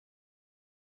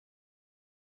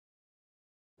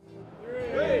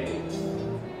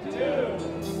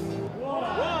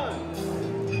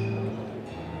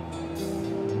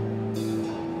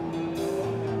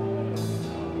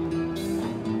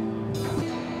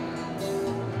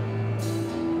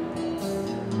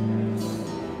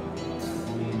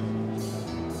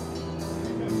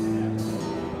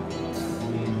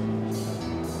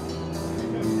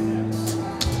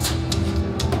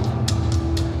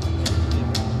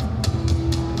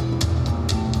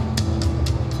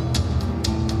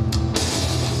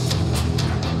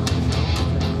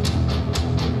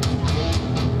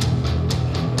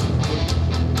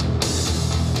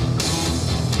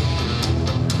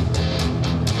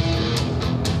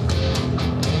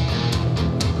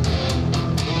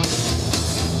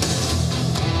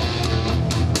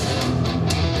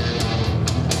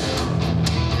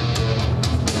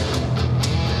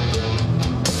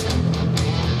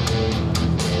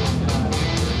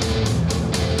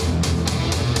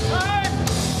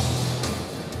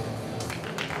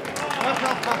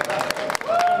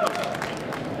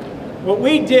What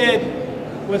we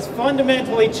did was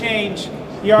fundamentally change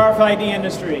the RFID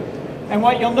industry. And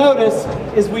what you'll notice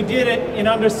is we did it in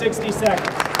under 60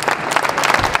 seconds.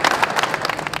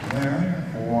 Winner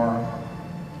for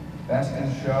Best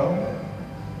in Show,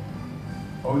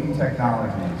 ODIN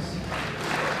Technologies.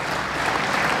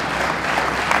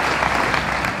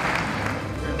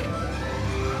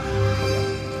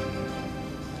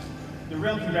 The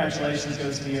real congratulations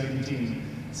goes to the ODIN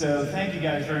team. So thank you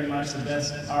guys very much, the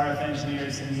best RF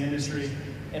engineers in the industry.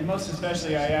 And most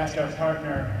especially, I asked our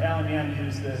partner, Alan Yen,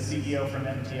 who's the CEO from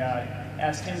MTI,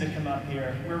 asked him to come up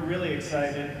here. We're really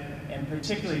excited and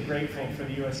particularly grateful for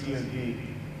the US DoD.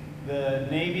 The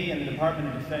Navy and the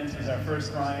Department of Defense was our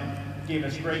first client, gave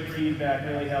us great feedback,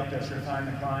 really helped us refine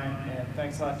the client, and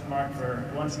thanks a lot to Mark for,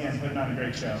 once again, putting on a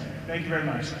great show. Thank you very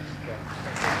much.